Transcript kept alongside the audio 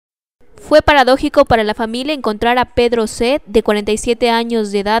Fue paradójico para la familia encontrar a Pedro C., de 47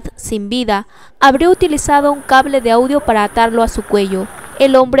 años de edad, sin vida. Habría utilizado un cable de audio para atarlo a su cuello.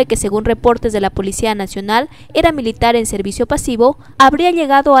 El hombre, que según reportes de la Policía Nacional era militar en servicio pasivo, habría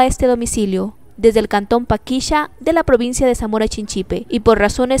llegado a este domicilio desde el cantón Paquilla de la provincia de Zamora Chinchipe y por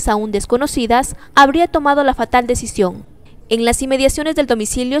razones aún desconocidas habría tomado la fatal decisión. En las inmediaciones del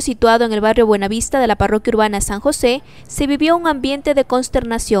domicilio, situado en el barrio Buenavista de la parroquia urbana San José, se vivió un ambiente de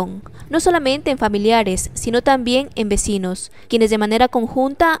consternación, no solamente en familiares, sino también en vecinos, quienes de manera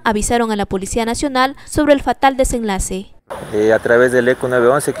conjunta avisaron a la Policía Nacional sobre el fatal desenlace. A través del ECO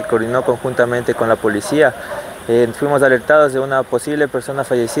 911, que coordinó conjuntamente con la policía, fuimos alertados de una posible persona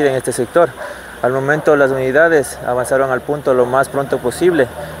fallecida en este sector. Al momento las unidades avanzaron al punto lo más pronto posible.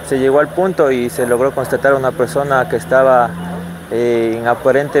 Se llegó al punto y se logró constatar una persona que estaba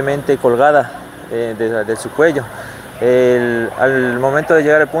aparentemente colgada de su cuello. Al momento de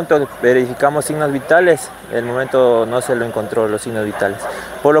llegar al punto verificamos signos vitales, el momento no se lo encontró los signos vitales,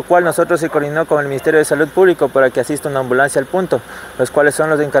 por lo cual nosotros se coordinó con el Ministerio de Salud Pública para que asista una ambulancia al punto, los cuales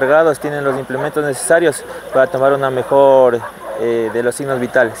son los encargados, tienen los implementos necesarios para tomar una mejor de los signos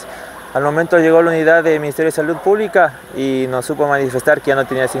vitales. Al momento llegó la unidad del Ministerio de Salud Pública y nos supo manifestar que ya no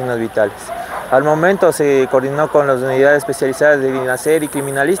tenía signos vitales. Al momento se coordinó con las unidades especializadas de Binacer y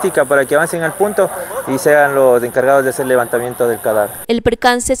Criminalística para que avancen al punto y sean los encargados de hacer levantamiento del cadáver. El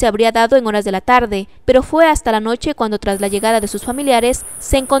percance se habría dado en horas de la tarde, pero fue hasta la noche cuando, tras la llegada de sus familiares,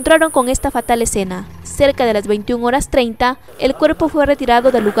 se encontraron con esta fatal escena. Cerca de las 21:30, el cuerpo fue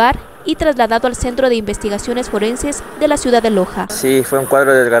retirado del lugar y trasladado al Centro de Investigaciones Forenses de la ciudad de Loja. Sí, fue un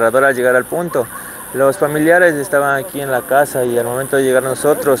cuadro desgarrador al llegar al punto. Los familiares estaban aquí en la casa y al momento de llegar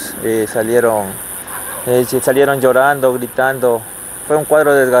nosotros salieron llorando, gritando. Fue un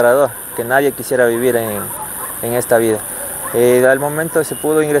cuadro desgarrador que nadie quisiera vivir en esta vida. Al momento se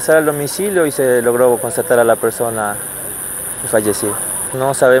pudo ingresar al domicilio y se logró constatar a la persona fallecida.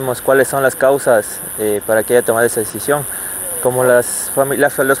 No sabemos cuáles son las causas para que haya tomado esa decisión. Como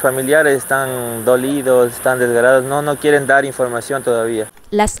los familiares están dolidos, están desgarrados, no quieren dar información todavía.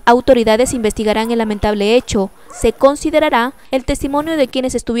 Las autoridades investigarán el lamentable hecho. Se considerará el testimonio de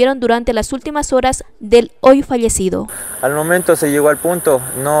quienes estuvieron durante las últimas horas del hoy fallecido. Al momento se llegó al punto,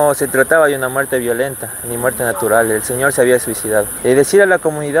 no se trataba de una muerte violenta ni muerte natural, el señor se había suicidado. Decir a la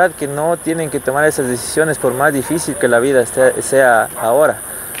comunidad que no tienen que tomar esas decisiones por más difícil que la vida sea ahora.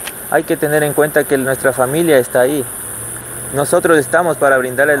 Hay que tener en cuenta que nuestra familia está ahí. Nosotros estamos para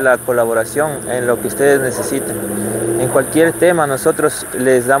brindarles la colaboración en lo que ustedes necesiten. En cualquier tema nosotros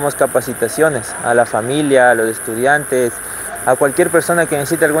les damos capacitaciones a la familia, a los estudiantes, a cualquier persona que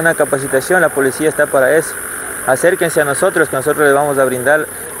necesite alguna capacitación, la policía está para eso. Acérquense a nosotros, que nosotros les vamos a brindar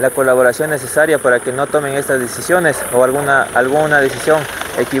la colaboración necesaria para que no tomen estas decisiones o alguna decisión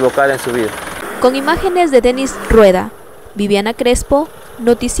equivocada en su vida. Con imágenes de Denis Rueda, Viviana Crespo,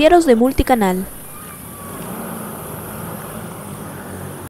 Noticieros de Multicanal.